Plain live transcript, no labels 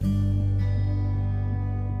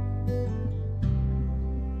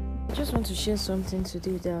I just want to share something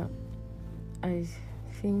today that I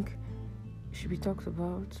think should be talked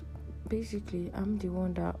about. Basically, I'm the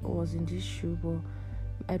one that was in this shoe, but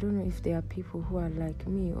I don't know if there are people who are like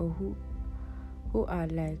me or who are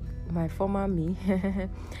like my former me.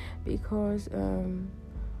 Because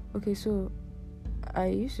okay, so I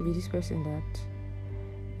used to be this person that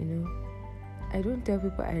I don't tell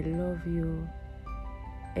people I love you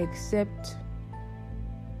except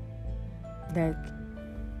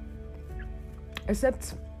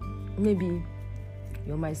maybe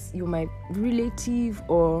you're my relative,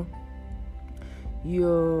 or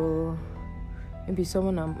you're maybe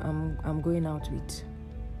someone I'm going out with.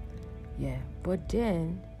 Yeah, but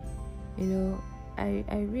then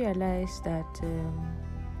I realized that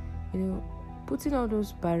putting all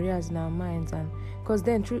those barriers in our minds, and because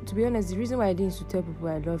then to be honest, the reason why I didn't used to tell people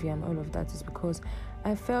I love you and all of that is because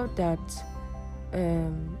I felt that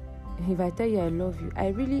if I tell you I love you, I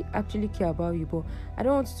really actually care about you, but I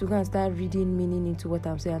don't want you to go and start reading meaning into what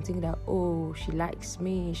I'm saying and thinking that, oh, she likes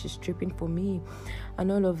me, she's tripping for me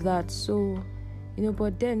and all of that. So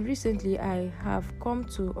but then recently I have come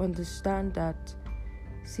to understand that,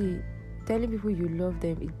 see, telling people you love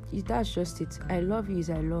them, that's just it. I love you is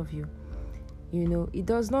I love you. It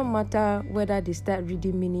does not matter whether they start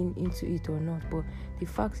reading meaning into it or not, but the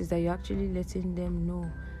fact is that you're actually letting them know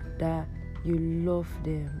that you love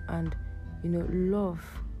them. And love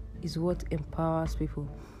is what empowers people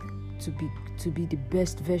to be the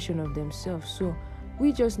best version of themselves. So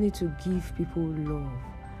we just need to give people love,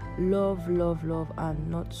 and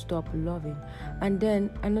not stop loving. And then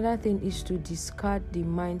another thing is to discard the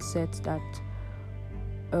mindset that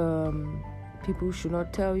people should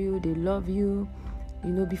not tell you they love you.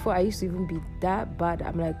 Before I used to even be that bad.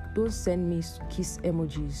 I'm like, don't send me kiss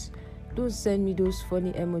emojis, don't send me those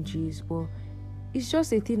funny emojis. But it's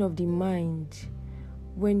just a thing of the mind.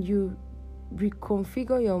 When you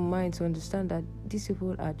reconfigure your mind to understand that these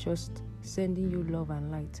people are just sending you love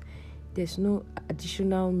and light, there's no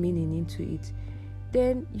additional meaning into it,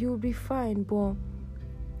 then you'll be fine. But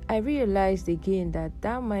I realized again that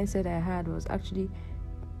mindset I had was actually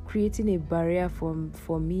creating a barrier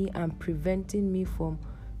for me and preventing me from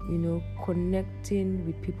connecting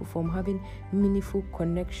with people, from having meaningful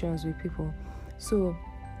connections with people. So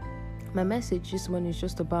my message this morning is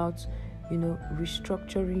just about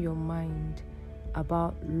restructuring your mind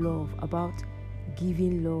about love, about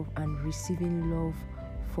giving love and receiving love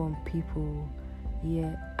from people.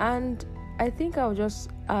 Yeah. And I think I'll just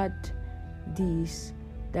add this,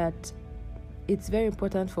 that it's very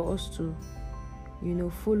important for us to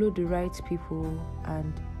follow the right people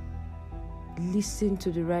and listen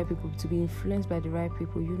to the right people, to be influenced by the right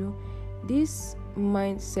people. This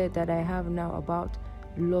mindset that I have now about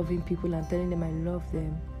loving people and telling them I love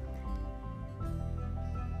them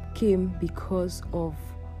came because of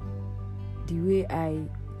the way I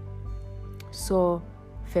saw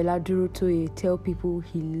Fela Durotoye tell people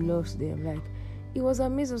he loves them. Like, it was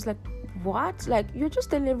amazing. I was like, what? Like, you're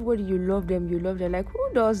just telling everybody you love them. Like,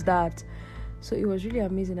 who does that? So it was really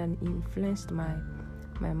amazing and influenced my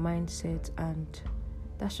mindset. And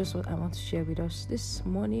that's just what I want to share with us this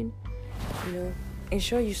morning.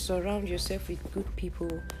 Ensure you surround yourself with good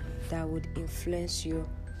people that would influence you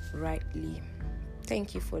rightly.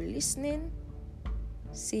 Thank you for listening.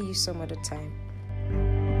 See you some other time.